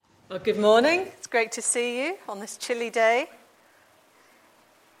Well, good morning. It's great to see you on this chilly day.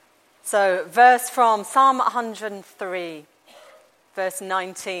 So, verse from Psalm 103, verse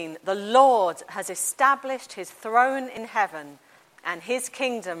 19. The Lord has established his throne in heaven, and his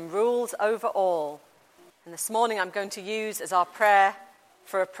kingdom rules over all. And this morning I'm going to use as our prayer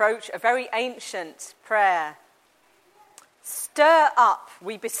for approach a very ancient prayer. Stir up,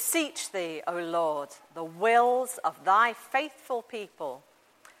 we beseech thee, O Lord, the wills of thy faithful people,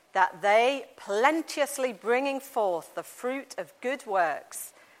 that they, plenteously bringing forth the fruit of good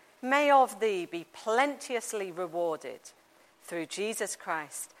works, may of thee be plenteously rewarded, through Jesus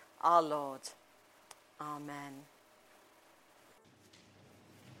Christ our Lord. Amen.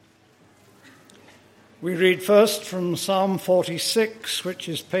 We read first from Psalm 46, which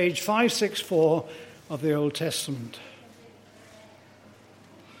is page 564 of the Old Testament.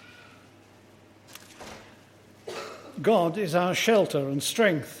 God is our shelter and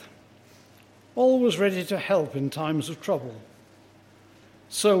strength, always ready to help in times of trouble.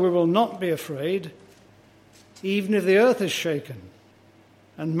 So we will not be afraid, even if the earth is shaken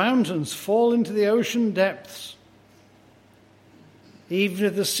and mountains fall into the ocean depths, even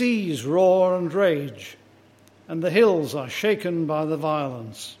if the seas roar and rage and the hills are shaken by the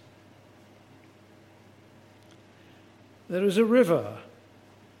violence. There is a river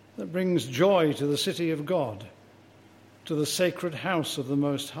that brings joy to the city of God, to the sacred house of the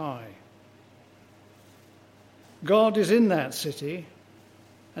Most High. God is in that city,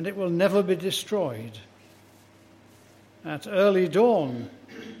 and it will never be destroyed. At early dawn,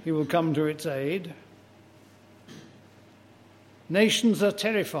 he will come to its aid. Nations are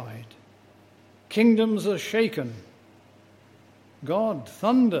terrified. Kingdoms are shaken. God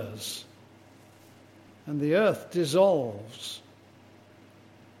thunders, and the earth dissolves.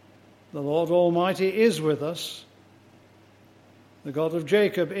 The Lord Almighty is with us. The God of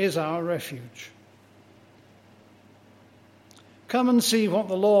Jacob is our refuge. Come and see what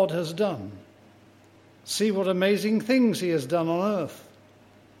the Lord has done. See what amazing things he has done on earth.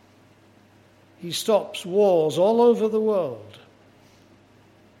 He stops wars all over the world.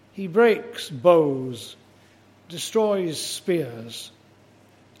 He breaks bows, destroys spears,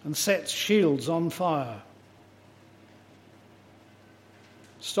 and sets shields on fire.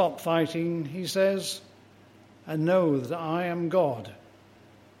 Stop fighting, he says, and know that I am God,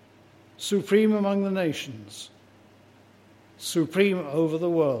 supreme among the nations, supreme over the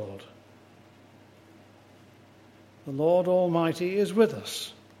world. The Lord Almighty is with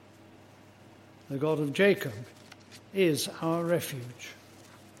us. The God of Jacob is our refuge.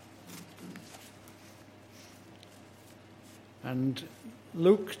 And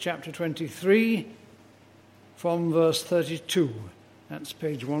Luke chapter 23 from verse 32. That's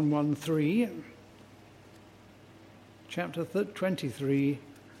page 113. Chapter 23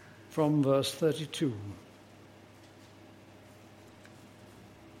 from verse 32.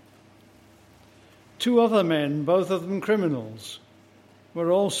 Two other men, both of them criminals,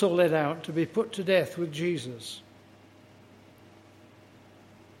 were also led out to be put to death with Jesus.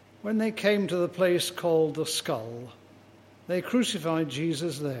 When they came to the place called the Skull, they crucified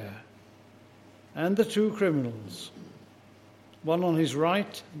Jesus there, and the two criminals, one on his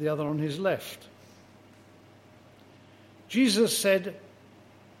right, the other on his left. Jesus said,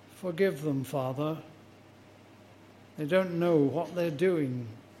 "Forgive them, Father. They don't know what they're doing."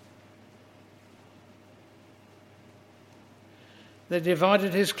 They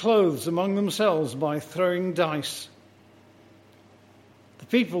divided his clothes among themselves by throwing dice. The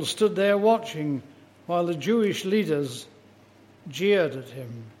people stood there watching while the Jewish leaders jeered at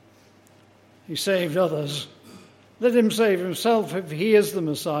him. He saved others. Let him save himself if he is the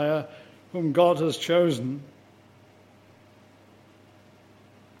Messiah whom God has chosen.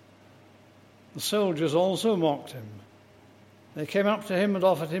 The soldiers also mocked him. They came up to him and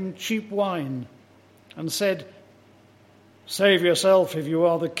offered him cheap wine and said, "Save yourself if you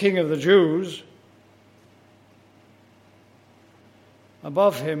are the king of the Jews."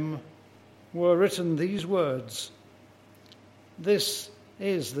 Above him were written these words, "This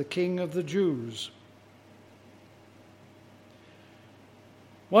is the King of the Jews."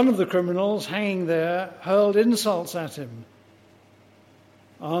 One of the criminals hanging there hurled insults at him.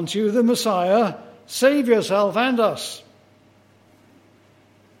 "Aren't you the Messiah? Save yourself and us."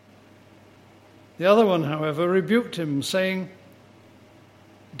 The other one, however, rebuked him, saying,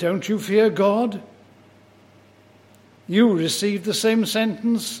 "Don't you fear God? You received the same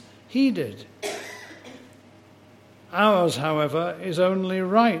sentence he did. Ours, however, is only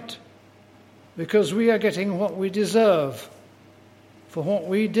right, because we are getting what we deserve for what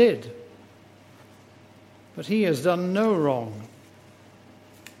we did. But he has done no wrong."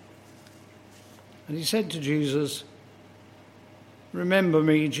 And he said to Jesus, "Remember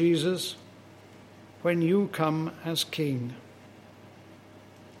me, Jesus, when you come as king."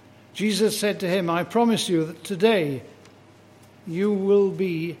 Jesus said to him, "I promise you that today you will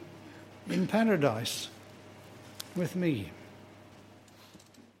be in paradise with me."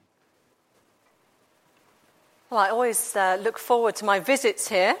 Well, I always look forward to my visits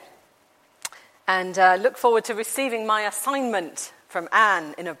here and look forward to receiving my assignment from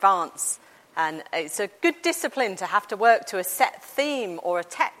Anne in advance. And it's a good discipline to have to work to a set theme or a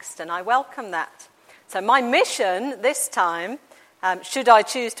text, and I welcome that. So my mission this time, should I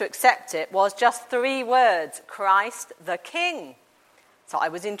choose to accept it, was just 3 words: Christ the King. So I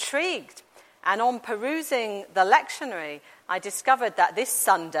was intrigued. And on perusing the lectionary, I discovered that this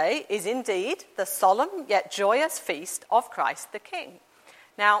Sunday is indeed the solemn yet joyous feast of Christ the King.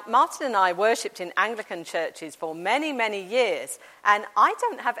 Now, Martin and I worshipped in Anglican churches for many, many years, and I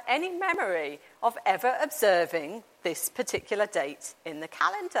don't have any memory of ever observing this particular date in the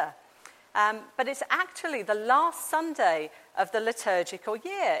calendar. But it's actually the last Sunday of the liturgical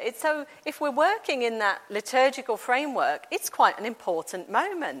year. So if we're working in that liturgical framework, it's quite an important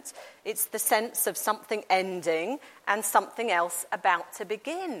moment. It's the sense of something ending and something else about to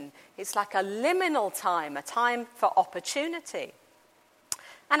begin. It's like a liminal time, a time for opportunity.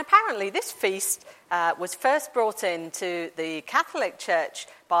 And apparently this feast was first brought into the Catholic Church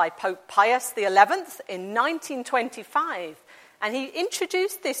by Pope Pius XI in 1925. And he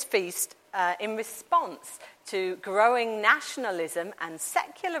introduced this feast in response to growing nationalism and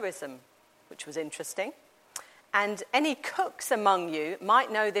secularism, which was interesting. And any cooks among you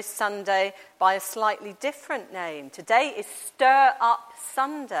might know this Sunday by a slightly different name. Today is Stir Up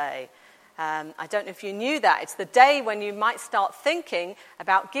Sunday. I don't know if you knew that. It's the day when you might start thinking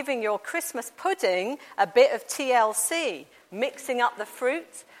about giving your Christmas pudding a bit of TLC, mixing up the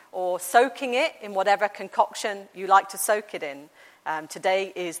fruit or soaking it in whatever concoction you like to soak it in.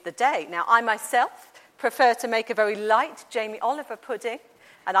 Today is the day. Now, I myself prefer to make a very light Jamie Oliver pudding,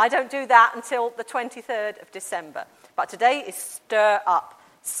 and I don't do that until the 23rd of December. But today is Stir Up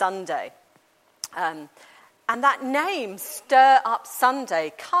Sunday. And that name, Stir Up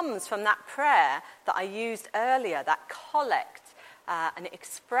Sunday, comes from that prayer that I used earlier, that collect. And it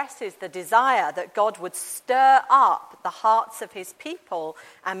expresses the desire that God would stir up the hearts of his people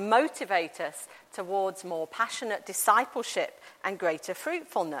and motivate us towards more passionate discipleship and greater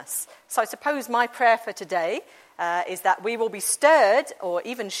fruitfulness. So I suppose my prayer for today is that we will be stirred or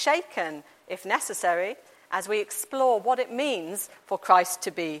even shaken, if necessary, as we explore what it means for Christ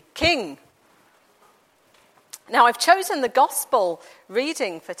to be King. Now, I've chosen the gospel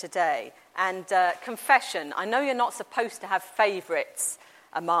reading for today. And confession, I know you're not supposed to have favourites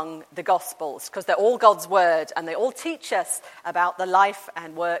among the Gospels because they're all God's word and they all teach us about the life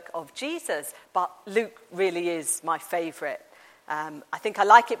and work of Jesus. But Luke really is my favourite. I think I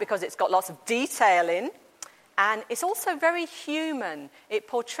like it because it's got lots of detail in, and it's also very human. It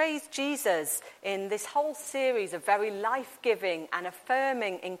portrays Jesus in this whole series of very life-giving and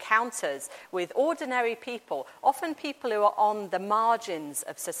affirming encounters with ordinary people, often people who are on the margins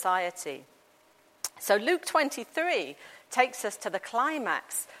of society. So Luke 23 takes us to the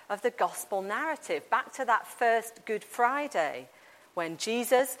climax of the gospel narrative, back to that first Good Friday, when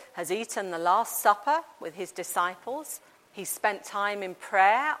Jesus has eaten the Last Supper with his disciples. He's spent time in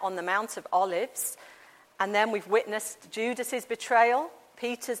prayer on the Mount of Olives, and then we've witnessed Judas's betrayal,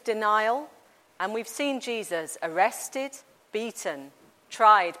 Peter's denial, and we've seen Jesus arrested, beaten,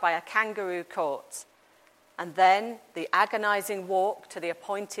 tried by a kangaroo court. And then the agonizing walk to the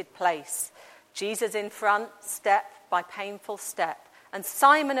appointed place. Jesus in front, step by painful step, and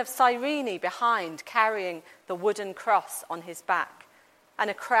Simon of Cyrene behind, carrying the wooden cross on his back,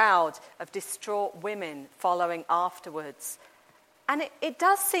 and a crowd of distraught women following afterwards. And it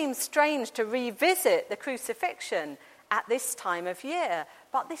does seem strange to revisit the crucifixion at this time of year,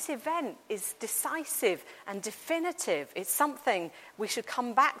 but this event is decisive and definitive. It's something we should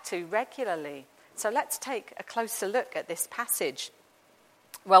come back to regularly. So let's take a closer look at this passage.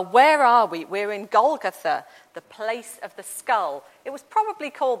 Well, where are we? We're in Golgotha, the place of the skull. It was probably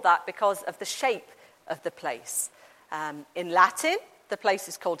called that because of the shape of the place. In Latin, the place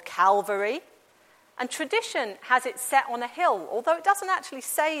is called Calvary. And tradition has it set on a hill, although it doesn't actually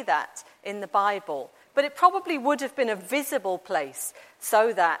say that in the Bible. But it probably would have been a visible place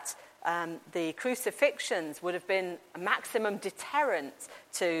so that the crucifixions would have been a maximum deterrent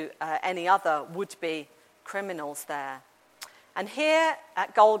to any other would-be criminals there. And here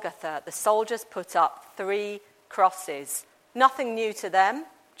at Golgotha, the soldiers put up 3 crosses. Nothing new to them,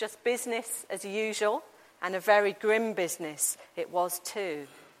 just business as usual, and a very grim business it was too.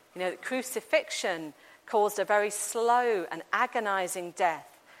 You know, crucifixion caused a very slow and agonizing death,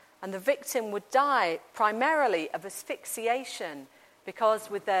 and the victim would die primarily of asphyxiation because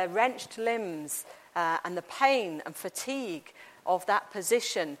with their wrenched limbs and the pain and fatigue of that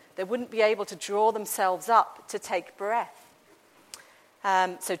position, they wouldn't be able to draw themselves up to take breath.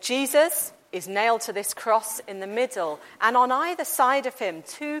 So Jesus is nailed to this cross in the middle, and on either side of him,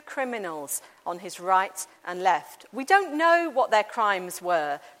 two criminals on his right and left. We don't know what their crimes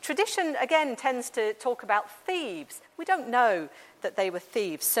were. Tradition, again, tends to talk about thieves. We don't know that they were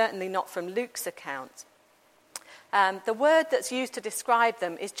thieves, certainly not from Luke's account. The word that's used to describe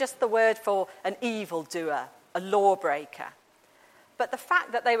them is just the word for an evildoer, a lawbreaker. But the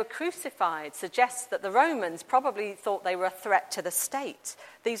fact that they were crucified suggests that the Romans probably thought they were a threat to the state.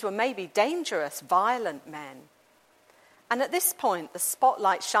 These were maybe dangerous, violent men. And at this point, the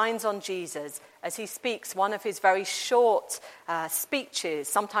spotlight shines on Jesus as he speaks one of his very short speeches.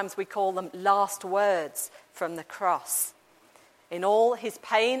 Sometimes we call them last words from the cross. In all his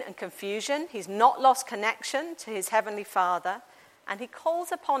pain and confusion, he's not lost connection to his heavenly Father, and he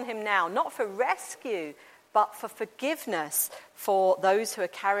calls upon him now, not for rescue, but for forgiveness for those who are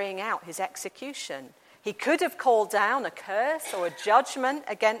carrying out his execution. He could have called down a curse or a judgment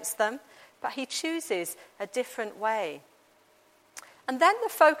against them, but he chooses a different way. And then the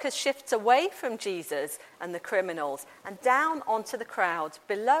focus shifts away from Jesus and the criminals and down onto the crowd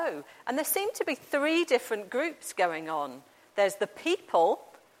below. And there seem to be three different groups going on. There's the people,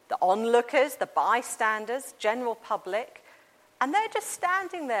 the onlookers, the bystanders, general public, and they're just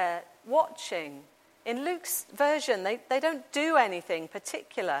standing there watching. In Luke's version, they don't do anything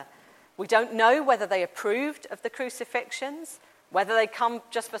particular. We don't know whether they approved of the crucifixions, whether they come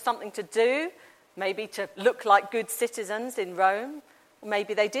just for something to do, maybe to look like good citizens in Rome, or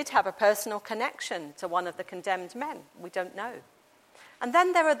maybe they did have a personal connection to one of the condemned men. We don't know. And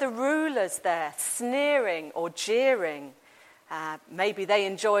then there are the rulers there, sneering or jeering. Maybe they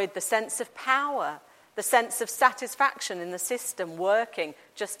enjoyed the sense of power, the sense of satisfaction in the system working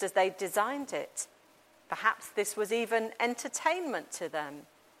just as they designed it. Perhaps this was even entertainment to them.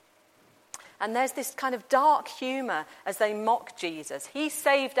 And there's this kind of dark humor as they mock Jesus. He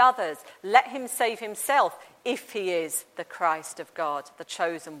saved others. Let him save himself if he is the Christ of God, the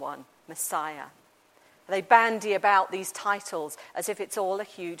chosen one, Messiah. They bandy about these titles as if it's all a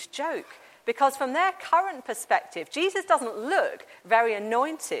huge joke. Because from their current perspective, Jesus doesn't look very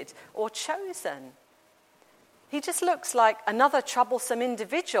anointed or chosen. He just looks like another troublesome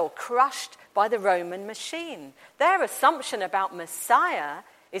individual crushed by the Roman machine. Their assumption about Messiah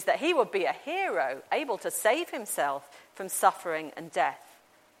is that he would be a hero, able to save himself from suffering and death.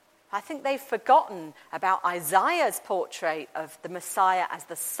 I think they've forgotten about Isaiah's portrait of the Messiah as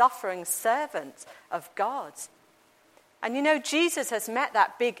the suffering servant of God. And you know, Jesus has met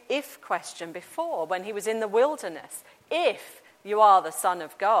that big if question before when he was in the wilderness. If you are the Son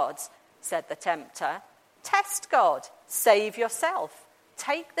of God, said the tempter, test God, save yourself,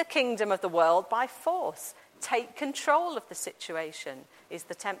 take the kingdom of the world by force, take control of the situation, is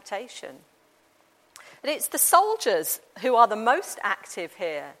the temptation. But it's the soldiers who are the most active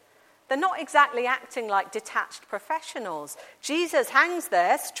here. They're not exactly acting like detached professionals. Jesus hangs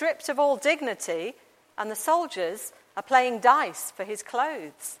there, stripped of all dignity, and the soldiers are playing dice for his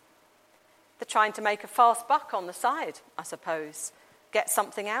clothes. They're trying to make a fast buck on the side, I suppose, get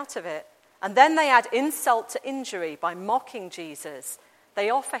something out of it. And then they add insult to injury by mocking Jesus. They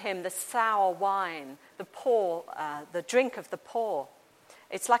offer him the sour wine, the poor, the drink of the poor.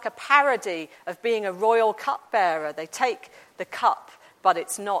 It's like a parody of being a royal cupbearer. They take the cup, but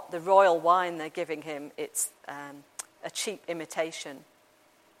it's not the royal wine they're giving him. It's a cheap imitation.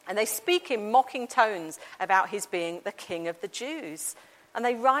 And they speak in mocking tones about his being the king of the Jews. And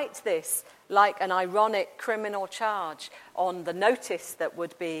they write this like an ironic criminal charge on the notice that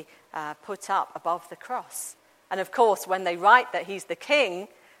would be put up above the cross. And of course, when they write that he's the king,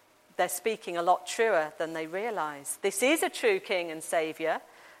 they're speaking a lot truer than they realize. This is a true king and savior,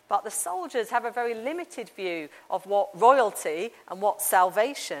 but the soldiers have a very limited view of what royalty and what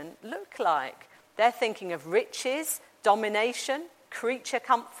salvation look like. They're thinking of riches, domination, creature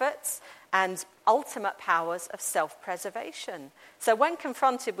comforts, and ultimate powers of self-preservation. So when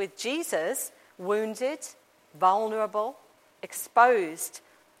confronted with Jesus, wounded, vulnerable, exposed,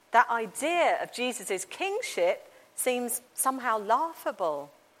 that idea of Jesus' kingship seems somehow laughable.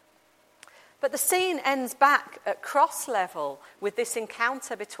 But the scene ends back at cross level with this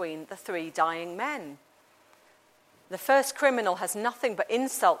encounter between the three dying men. The first criminal has nothing but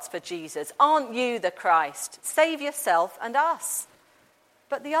insults for Jesus. Aren't you the Christ? Save yourself and us.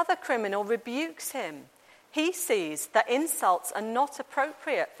 But the other criminal rebukes him. He sees that insults are not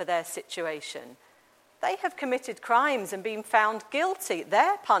appropriate for their situation. They have committed crimes and been found guilty.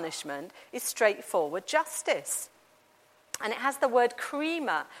 Their punishment is straightforward justice. And it has the word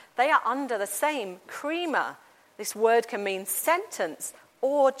krima. They are under the same krima. This word can mean sentence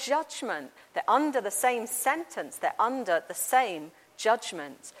or judgment. They're under the same sentence. They're under the same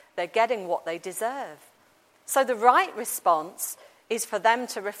judgment. They're getting what they deserve. So the right response is for them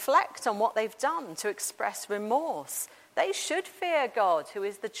to reflect on what they've done, to express remorse. They should fear God, who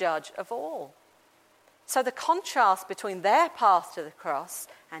is the judge of all. So the contrast between their path to the cross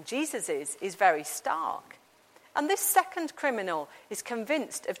and Jesus's is very stark. And this second criminal is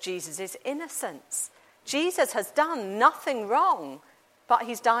convinced of Jesus' innocence. Jesus has done nothing wrong, but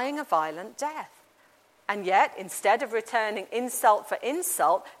he's dying a violent death. And yet, instead of returning insult for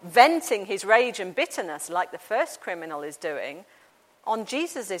insult, venting his rage and bitterness like the first criminal is doing, on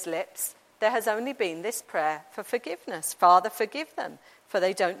Jesus' lips, there has only been this prayer for forgiveness. Father, forgive them, for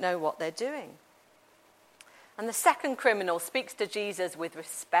they don't know what they're doing. And the second criminal speaks to Jesus with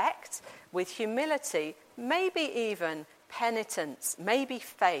respect, with humility, maybe even penitence, maybe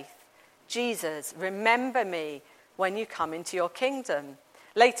faith. Jesus, remember me when you come into your kingdom.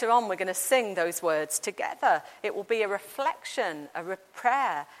 Later on, we're going to sing those words together. It will be a reflection, a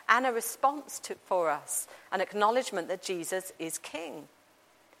prayer, and a response for us, an acknowledgement that Jesus is King.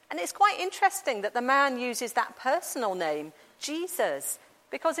 And it's quite interesting that the man uses that personal name, Jesus,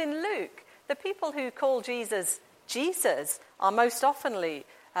 because in Luke, the people who call Jesus Jesus are most often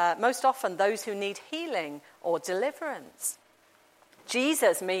those who need healing or deliverance.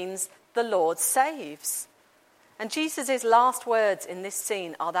 Jesus means the Lord saves. And Jesus' last words in this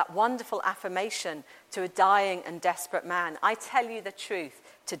scene are that wonderful affirmation to a dying and desperate man. I tell you the truth,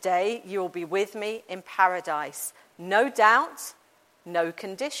 today you will be with me in paradise. No doubt, no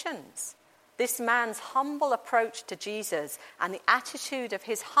conditions. This man's humble approach to Jesus and the attitude of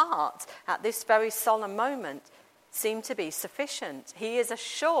his heart at this very solemn moment seem to be sufficient. He is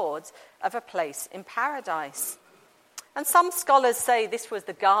assured of a place in paradise. And some scholars say this was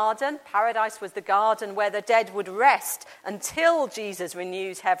the garden. Paradise was the garden where the dead would rest until Jesus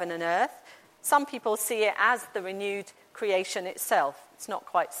renews heaven and earth. Some people see it as the renewed creation itself. It's not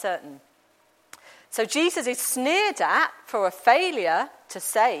quite certain. So Jesus is sneered at for a failure to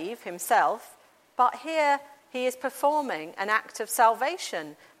save himself, but here he is performing an act of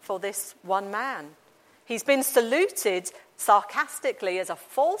salvation for this one man. He's been saluted sarcastically as a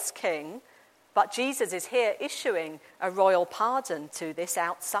false king, but Jesus is here issuing a royal pardon to this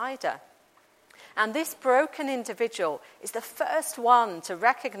outsider. And this broken individual is the first one to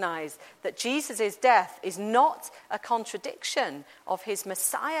recognize that Jesus' death is not a contradiction of his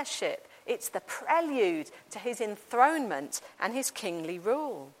messiahship. It's the prelude to his enthronement and his kingly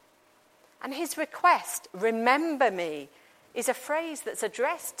rule. And his request, remember me, is a phrase that's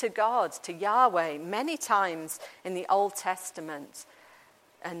addressed to God, to Yahweh, many times in the Old Testament.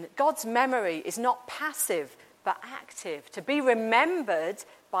 And God's memory is not passive, but active. To be remembered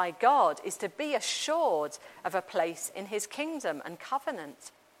by God is to be assured of a place in his kingdom and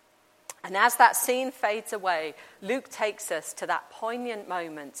covenant. And as that scene fades away, Luke takes us to that poignant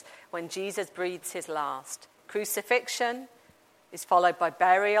moment when Jesus breathes his last. Crucifixion is followed by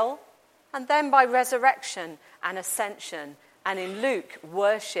burial, and then by resurrection and ascension. And in Luke,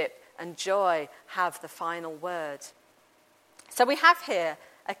 worship and joy have the final word. So we have here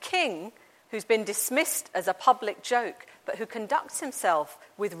a king who's been dismissed as a public joke, but who conducts himself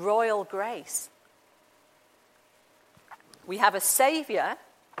with royal grace. We have a saviour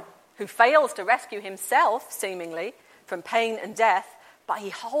who fails to rescue himself, seemingly, from pain and death, but he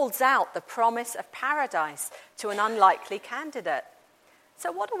holds out the promise of paradise to an unlikely candidate.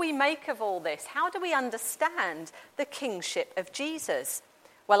 So what do we make of all this? How do we understand the kingship of Jesus?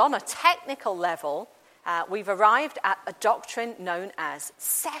 Well, on a technical level, we've arrived at a doctrine known as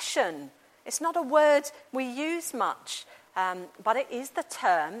session. It's not a word we use much, but it is the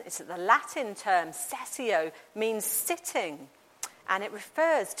term, it's the Latin term, sessio, means sitting. And it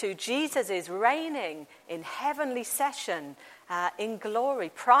refers to Jesus' reigning in heavenly session, in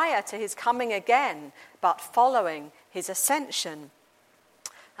glory, prior to his coming again, but following his ascension.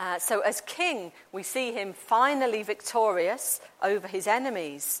 So as king, we see him finally victorious over his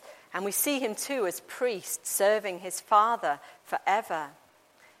enemies. And we see him too as priest, serving his Father forever.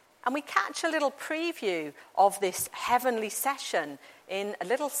 And we catch a little preview of this heavenly session in a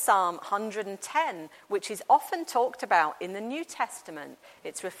little Psalm 110, which is often talked about in the New Testament.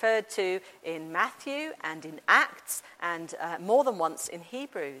 It's referred to in Matthew and in Acts and more than once in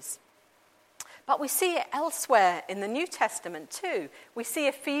Hebrews. But we see it elsewhere in the New Testament too. We see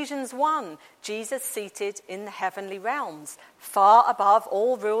Ephesians 1, Jesus seated in the heavenly realms, far above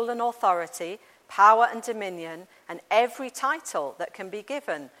all rule and authority, power and dominion, and every title that can be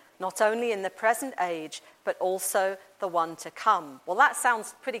given, not only in the present age, but also the one to come. Well, that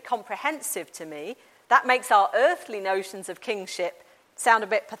sounds pretty comprehensive to me. That makes our earthly notions of kingship sound a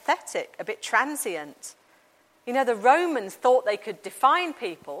bit pathetic, a bit transient. You know, the Romans thought they could define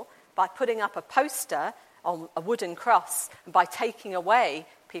people by putting up a poster on a wooden cross and by taking away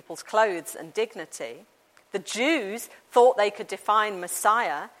people's clothes and dignity. The Jews thought they could define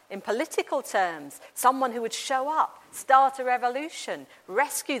Messiah in political terms, someone who would show up, start a revolution,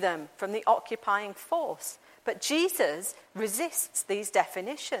 rescue them from the occupying force. But Jesus resists these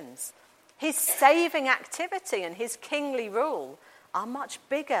definitions. His saving activity and his kingly rule are much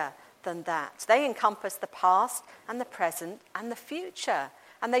bigger than that. They encompass the past and the present and the future.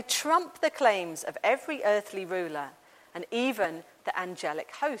 And they trump the claims of every earthly ruler and even the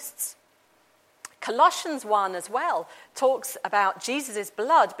angelic hosts. Colossians 1 as well talks about Jesus'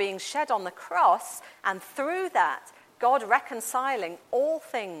 blood being shed on the cross, and through that, God reconciling all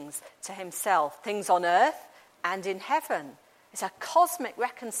things to himself, things on earth and in heaven. It's a cosmic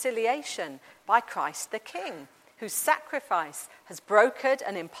reconciliation by Christ the King, whose sacrifice has brokered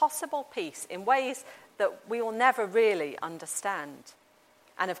an impossible peace in ways that we will never really understand.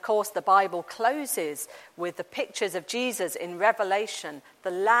 And of course, the Bible closes with the pictures of Jesus in Revelation, the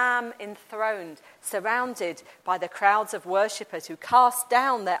Lamb enthroned, surrounded by the crowds of worshippers who cast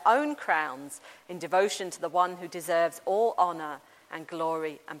down their own crowns in devotion to the one who deserves all honor and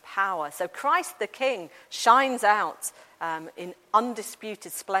glory and power. So Christ the King shines out in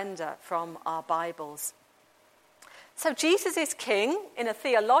undisputed splendor from our Bibles. So Jesus is king in a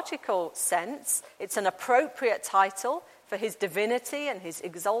theological sense. It's an appropriate title for his divinity and his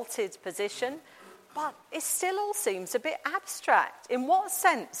exalted position, but it still all seems a bit abstract. In what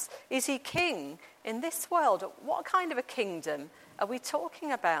sense is he king in this world? What kind of a kingdom are we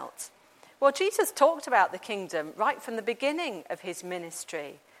talking about? Well, Jesus talked about the kingdom right from the beginning of his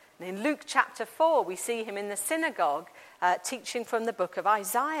ministry. And in Luke chapter 4, we see him in the synagogue teaching from the book of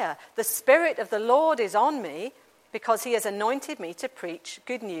Isaiah. The Spirit of the Lord is on me because he has anointed me to preach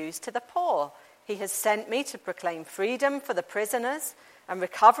good news to the poor. He has sent me to proclaim freedom for the prisoners and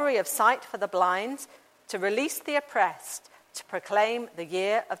recovery of sight for the blind, to release the oppressed, to proclaim the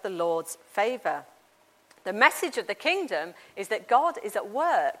year of the Lord's favor. The message of the kingdom is that God is at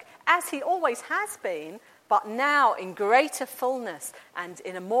work, as he always has been, but now in greater fullness and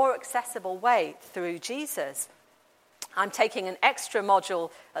in a more accessible way through Jesus. I'm taking an extra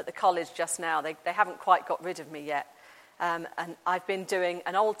module at the college just now. They haven't quite got rid of me yet. And I've been doing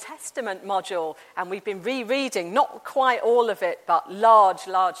an Old Testament module, and we've been rereading, not quite all of it, but large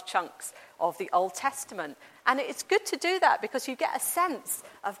chunks of the Old Testament. And it's good to do that because you get a sense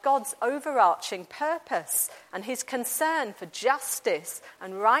of God's overarching purpose and his concern for justice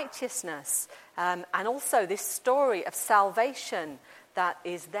and righteousness, and also this story of salvation that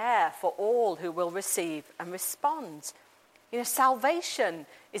is there for all who will receive and respond. You know, salvation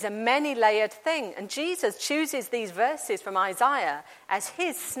is a many-layered thing, and Jesus chooses these verses from Isaiah as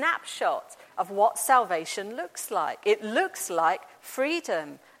his snapshot of what salvation looks like. It looks like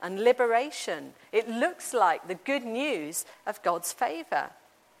freedom and liberation. It looks like the good news of God's favor.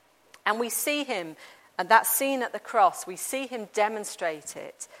 And we see him, and that scene at the cross, we see him demonstrate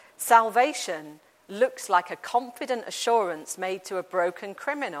it. Salvation looks like a confident assurance made to a broken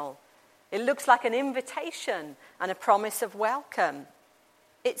criminal. It looks like an invitation and a promise of welcome.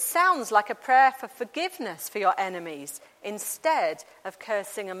 It sounds like a prayer for forgiveness for your enemies instead of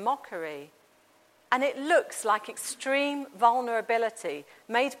cursing and mockery. And it looks like extreme vulnerability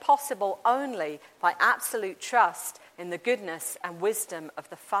made possible only by absolute trust in the goodness and wisdom of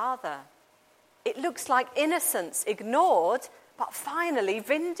the Father. It looks like innocence ignored but finally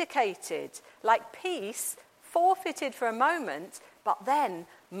vindicated, like peace forfeited for a moment but then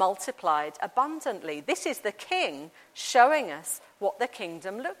multiplied abundantly. This is the King showing us what the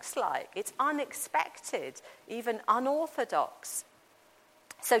kingdom looks like. It's unexpected, even unorthodox.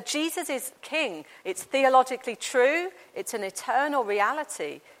 So Jesus is king. It's theologically true. It's an eternal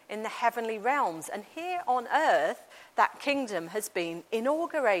reality in the heavenly realms. And here on earth, that kingdom has been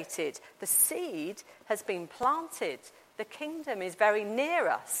inaugurated. The seed has been planted. The kingdom is very near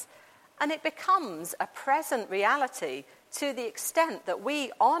us. And it becomes a present reality to the extent that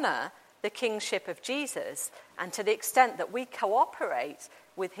we honor the kingship of Jesus and to the extent that we cooperate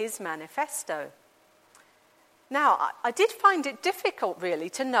with his manifesto. Now, I did find it difficult, really,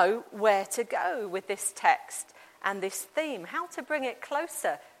 to know where to go with this text and this theme, how to bring it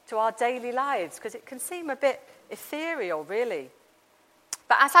closer to our daily lives, because it can seem a bit ethereal, really.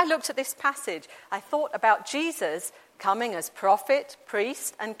 But as I looked at this passage, I thought about Jesus coming as prophet,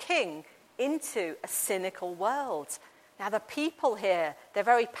 priest, and king into a cynical world. Now, the people here, they're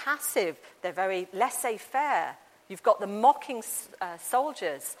very passive, they're very laissez-faire. You've got the mocking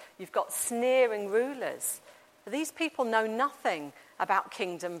soldiers, you've got sneering rulers. These people know nothing about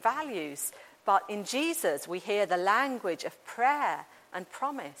kingdom values, but in Jesus we hear the language of prayer and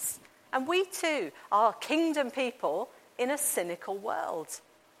promise. And we too are kingdom people in a cynical world.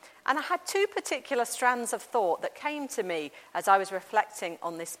 And I had two particular strands of thought that came to me as I was reflecting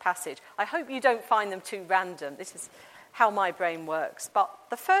on this passage. I hope you don't find them too random. This is how my brain works. But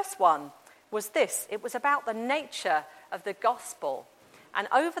the first one was this. It was about the nature of the gospel. And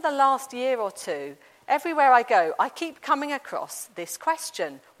over the last year or two, everywhere I go, I keep coming across this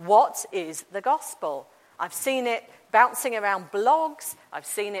question. What is the gospel? I've seen it bouncing around blogs. I've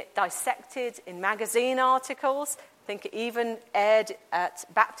seen it dissected in magazine articles. I think it even aired at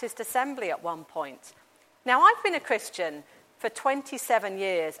Baptist Assembly at one point. Now, I've been a Christian for 27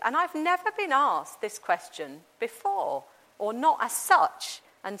 years, and I've never been asked this question before, or not as such,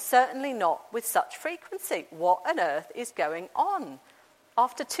 and certainly not with such frequency. What on earth is going on?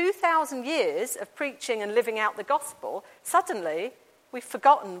 After 2,000 years of preaching and living out the gospel, suddenly we've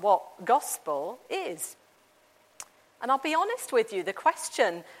forgotten what gospel is. And I'll be honest with you, the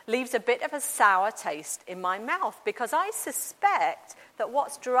question leaves a bit of a sour taste in my mouth, because I suspect that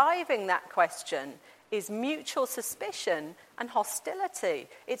what's driving that question is mutual suspicion and hostility.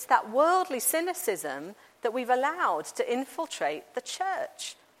 It's that worldly cynicism that we've allowed to infiltrate the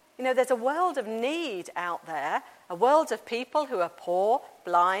church. You know, there's a world of need out there, a world of people who are poor,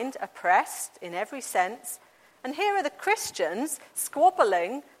 blind, oppressed in every sense. And here are the Christians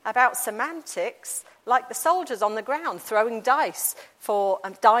squabbling about semantics like the soldiers on the ground throwing dice for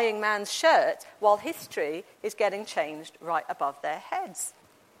a dying man's shirt while history is getting changed right above their heads.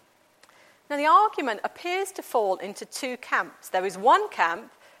 Now, the argument appears to fall into two camps. There is one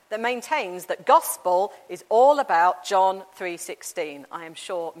camp that maintains that gospel is all about John 3:16. I am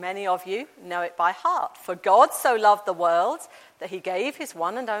sure many of you know it by heart. For God so loved the world that he gave his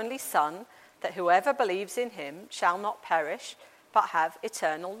one and only Son, that whoever believes in him shall not perish, but have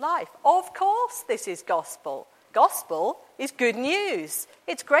eternal life. Of course, this is gospel. Gospel is good news.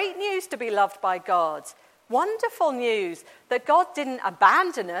 It's great news to be loved by God. Wonderful news that God didn't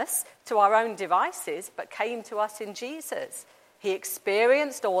abandon us to our own devices, but came to us in Jesus. He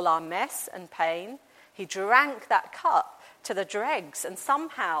experienced all our mess and pain. He drank that cup to the dregs and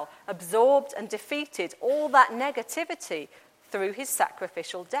somehow absorbed and defeated all that negativity through his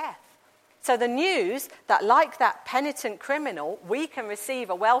sacrificial death. So the news that, like that penitent criminal, we can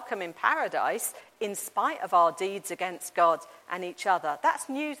receive a welcome in paradise in spite of our deeds against God and each other, that's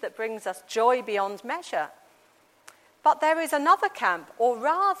news that brings us joy beyond measure. But there is another camp, or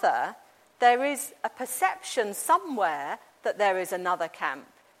rather, there is a perception somewhere that there is another camp,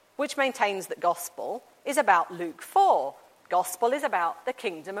 which maintains that gospel is about Luke 4. Gospel is about the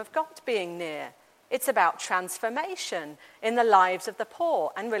kingdom of God being near. It's about transformation in the lives of the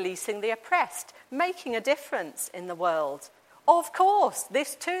poor and releasing the oppressed, making a difference in the world. Of course,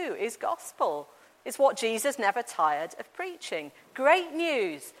 this too is gospel. It's what Jesus never tired of preaching. Great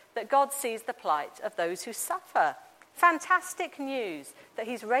news that God sees the plight of those who suffer. Fantastic news that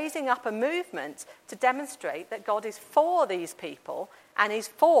he's raising up a movement to demonstrate that God is for these people and is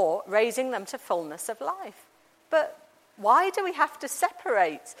for raising them to fullness of life. But why do we have to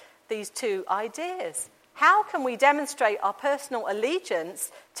separate these two ideas? How can we demonstrate our personal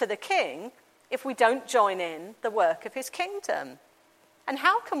allegiance to the King if we don't join in the work of his kingdom? And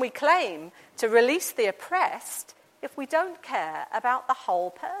how can we claim to release the oppressed if we don't care about the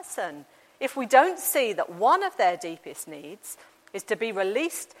whole person? If we don't see that one of their deepest needs is to be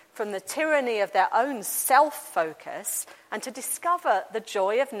released from the tyranny of their own self-focus and to discover the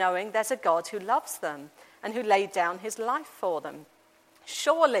joy of knowing there's a God who loves them and who laid down his life for them.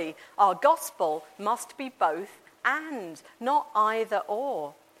 Surely our gospel must be both and, not either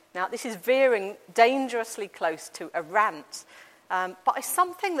or. Now, this is veering dangerously close to a rant, but it's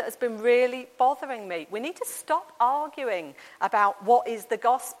something that has been really bothering me. We need to stop arguing about what is the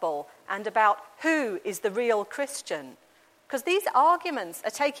gospel and about who is the real Christian, because these arguments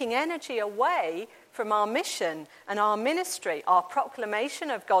are taking energy away from our mission and our ministry, our proclamation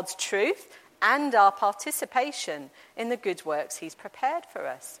of God's truth and our participation in the good works he's prepared for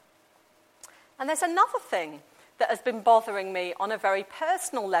us. And there's another thing that has been bothering me on a very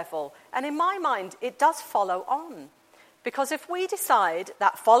personal level, and in my mind it does follow on. Because if we decide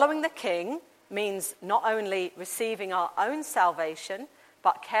that following the King means not only receiving our own salvation,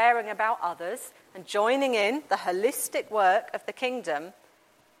 but caring about others and joining in the holistic work of the kingdom,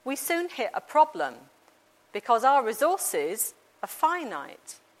 we soon hit a problem because our resources are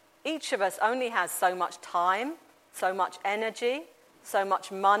finite. Each of us only has so much time, so much energy, so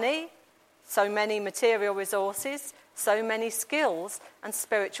much money, so many material resources, so many skills and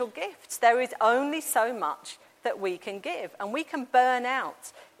spiritual gifts. There is only so much that we can give, and we can burn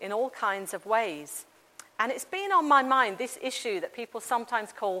out in all kinds of ways. And it's been on my mind, this issue that people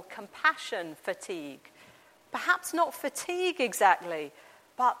sometimes call compassion fatigue. Perhaps not fatigue exactly,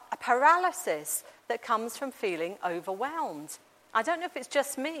 but a paralysis that comes from feeling overwhelmed. I don't know if it's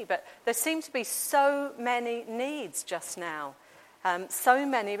just me, but there seem to be so many needs just now, so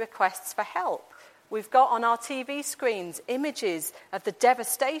many requests for help. We've got on our TV screens images of the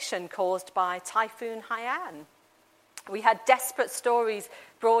devastation caused by Typhoon Haiyan. We had desperate stories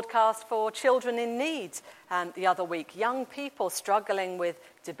broadcast for children in need the other week. Young people struggling with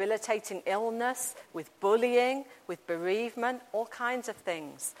debilitating illness, with bullying, with bereavement, all kinds of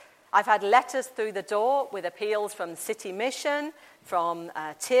things. I've had letters through the door with appeals from City Mission, from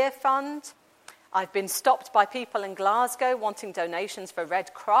Tear Fund. I've been stopped by people in Glasgow wanting donations for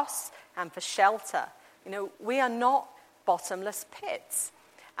Red Cross and for shelter. You know, we are not bottomless pits.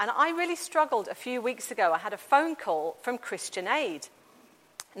 And I really struggled a few weeks ago. I had a phone call from Christian Aid.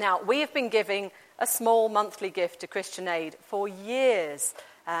 Now, we have been giving a small monthly gift to Christian Aid for years.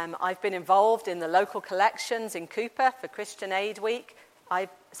 I've been involved in the local collections in Cooper for Christian Aid Week. I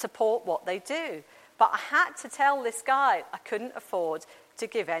support what they do. But I had to tell this guy I couldn't afford to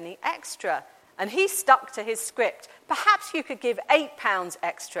give any extra. And he stuck to his script. Perhaps you could give £8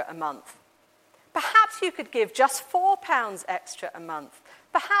 extra a month. Perhaps you could give just £4 extra a month.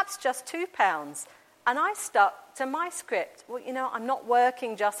 Perhaps just £2. And I stuck to my script. Well, you know, I'm not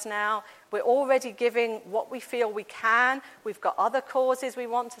working just now. We're already giving what we feel we can. We've got other causes we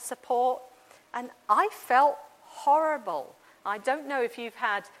want to support. And I felt horrible. I don't know if you've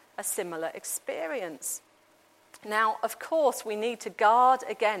had a similar experience. Now, of course, we need to guard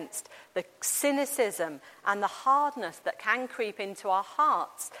against the cynicism and the hardness that can creep into our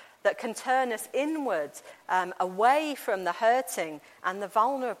hearts, that can turn us inwards, away from the hurting and the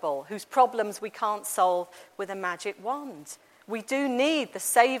vulnerable, whose problems we can't solve with a magic wand. We do need the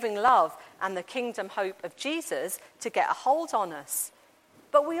saving love and the kingdom hope of Jesus to get a hold on us.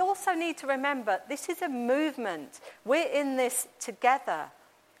 But we also need to remember this is a movement. We're in this together.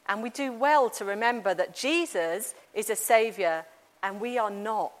 And we do well to remember that Jesus is a saviour and we are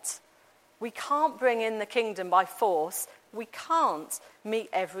not. We can't bring in the kingdom by force. We can't meet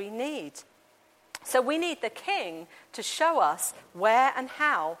every need. So we need the King to show us where and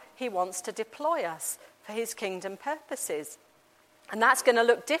how he wants to deploy us for his kingdom purposes. And that's going to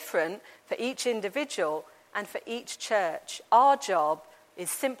look different for each individual and for each church. Our job is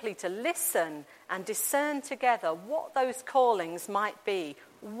simply to listen and discern together what those callings might be,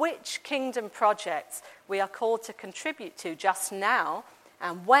 which kingdom projects we are called to contribute to just now,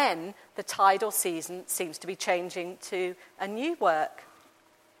 and when the tidal season seems to be changing to a new work.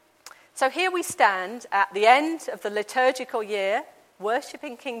 So here we stand at the end of the liturgical year,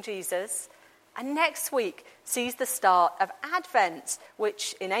 worshipping King Jesus, and next week sees the start of Advent,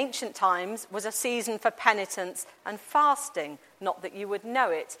 which in ancient times was a season for penitence and fasting, not that you would know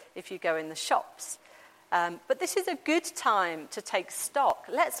it if you go in the shops. But this is a good time to take stock.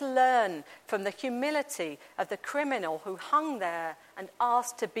 Let's learn from the humility of the criminal who hung there and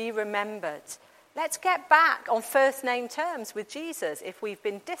asked to be remembered. Let's get back on first name terms with Jesus if we've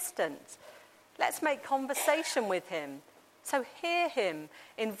been distant. Let's make conversation with him. So hear him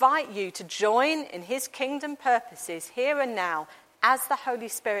invite you to join in his kingdom purposes here and now as the Holy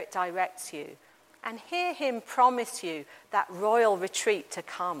Spirit directs you. And hear him promise you that royal retreat to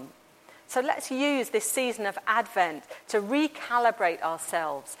come. So let's use this season of Advent to recalibrate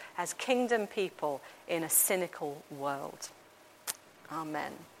ourselves as kingdom people in a cynical world.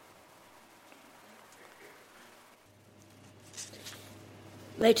 Amen.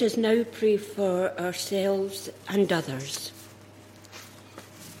 Let us now pray for ourselves and others.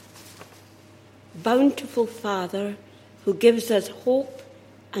 Bountiful Father, who gives us hope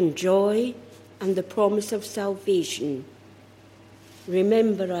and joy and the promise of salvation,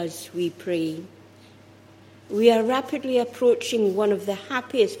 remember us, we pray. We are rapidly approaching one of the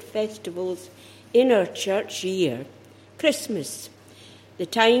happiest festivals in our church year, Christmas, the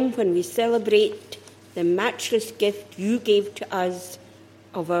time when we celebrate the matchless gift you gave to us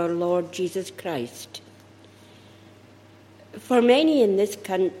of our Lord Jesus Christ. For many in this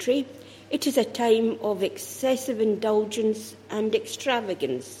country, it is a time of excessive indulgence and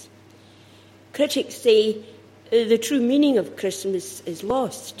extravagance. Critics say the true meaning of Christmas is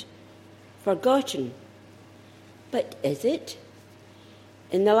lost, forgotten. But is it?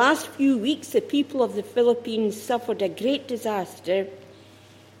 In the last few weeks, the people of the Philippines suffered a great disaster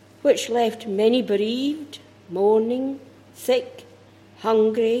which left many bereaved, mourning, sick,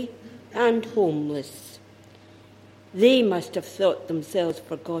 hungry, and homeless. They must have thought themselves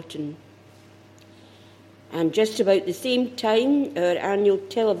forgotten. And just about the same time, our annual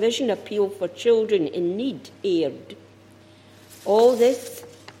television appeal for children in need aired. All this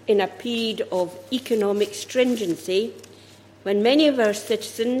in a period of economic stringency, when many of our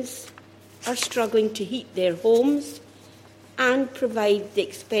citizens are struggling to heat their homes and provide the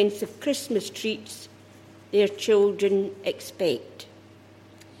expensive Christmas treats their children expect.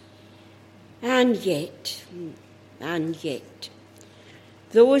 And yet,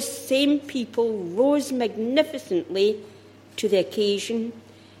 those same people rose magnificently to the occasion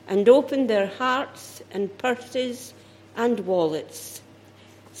and opened their hearts and purses and wallets,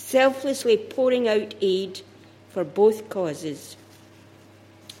 selflessly pouring out aid for both causes.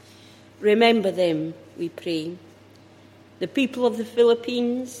 Remember them, we pray, the people of the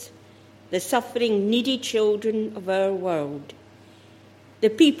Philippines, the suffering, needy children of our world, the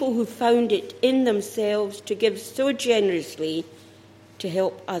people who found it in themselves to give so generously to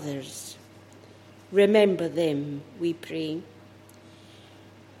help others. Remember them, we pray.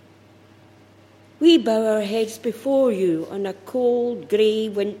 We bow our heads before you on a cold, grey,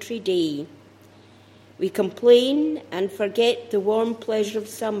 wintry day. We complain and forget the warm pleasure of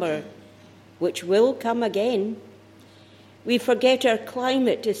summer, which will come again. We forget our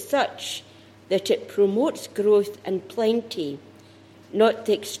climate is such that it promotes growth and plenty, not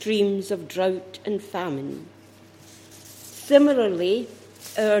the extremes of drought and famine. Similarly,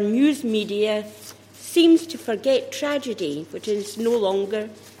 our news media seems to forget tragedy, which is no longer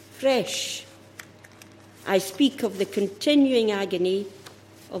fresh. I speak of the continuing agony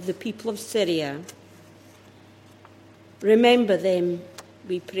of the people of Syria. Remember them,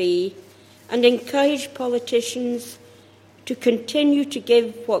 we pray, and encourage politicians to continue to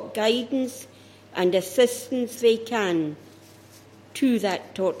give what guidance and assistance they can to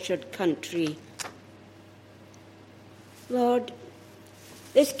that tortured country. Lord,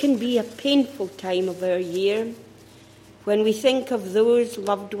 this can be a painful time of our year when we think of those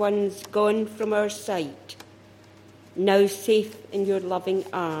loved ones gone from our sight, now safe in your loving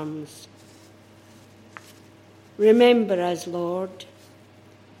arms. Remember us, Lord,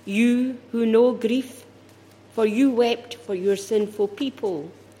 you who know grief, for you wept for your sinful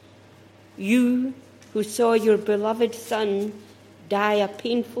people. You who saw your beloved Son die a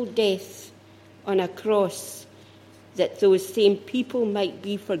painful death on a cross, that those same people might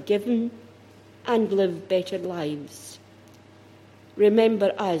be forgiven and live better lives.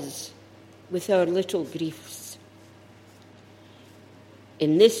 Remember us with our little griefs.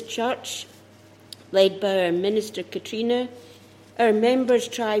 In this church, led by our minister Katrina, our members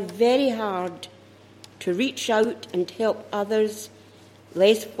try very hard to reach out and help others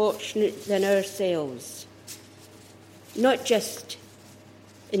less fortunate than ourselves, not just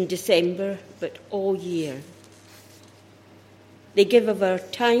in December, but all year. They give of our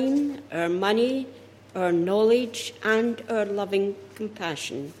time, our money, our knowledge, and our loving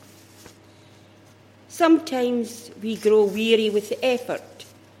compassion. Sometimes we grow weary with the effort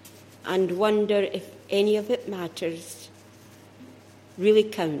and wonder if any of it matters, really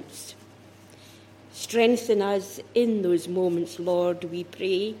counts. Strengthen us in those moments, Lord, we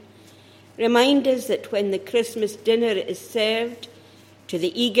pray. Remind us that when the Christmas dinner is served to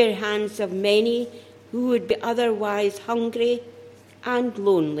the eager hands of many who would be otherwise hungry and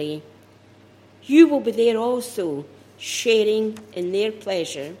lonely, you will be there also, sharing in their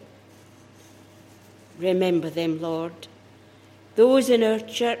pleasure. Remember them, Lord, those in our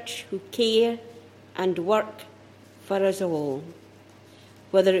church who care and work for us all,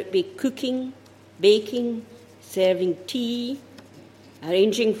 whether it be cooking, baking, serving tea,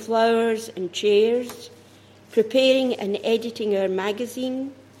 arranging flowers and chairs, preparing and editing our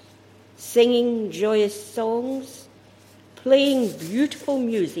magazine, singing joyous songs, playing beautiful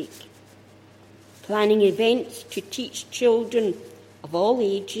music, planning events to teach children of all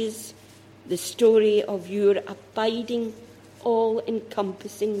ages the story of your abiding,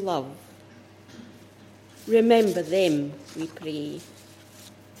 all-encompassing love. Remember them, we pray.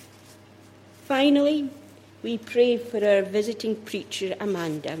 Finally, we pray for our visiting preacher,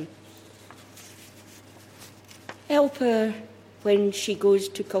 Amanda. Help her when she goes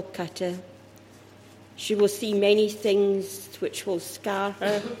to Calcutta. She will see many things which will scar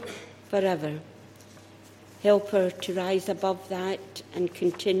her forever. Help her to rise above that and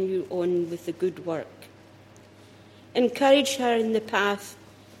continue on with the good work. Encourage her in the path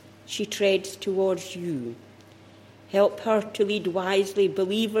she treads towards you. Help her to lead wisely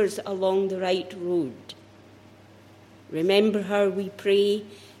believers along the right road. Remember her, we pray,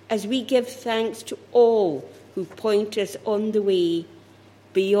 as we give thanks to all who point us on the way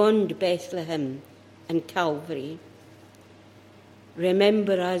beyond Bethlehem and Calvary.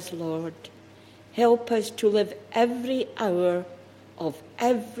 Remember us, Lord. Help us to live every hour of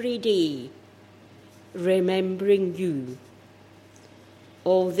every day remembering you.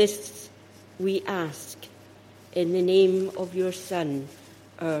 All this we ask in the name of your Son,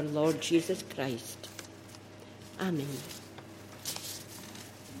 our Lord Jesus Christ. Amen.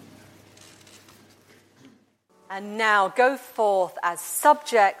 And now go forth as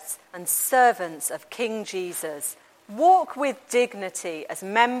subjects and servants of King Jesus. Walk with dignity as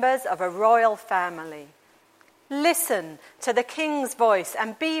members of a royal family. Listen to the King's voice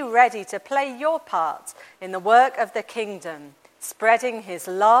and be ready to play your part in the work of the kingdom, spreading his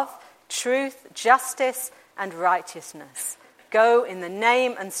love, truth, justice, and righteousness. Go in the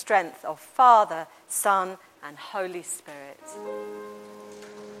name and strength of Father, Son, and Holy Spirit.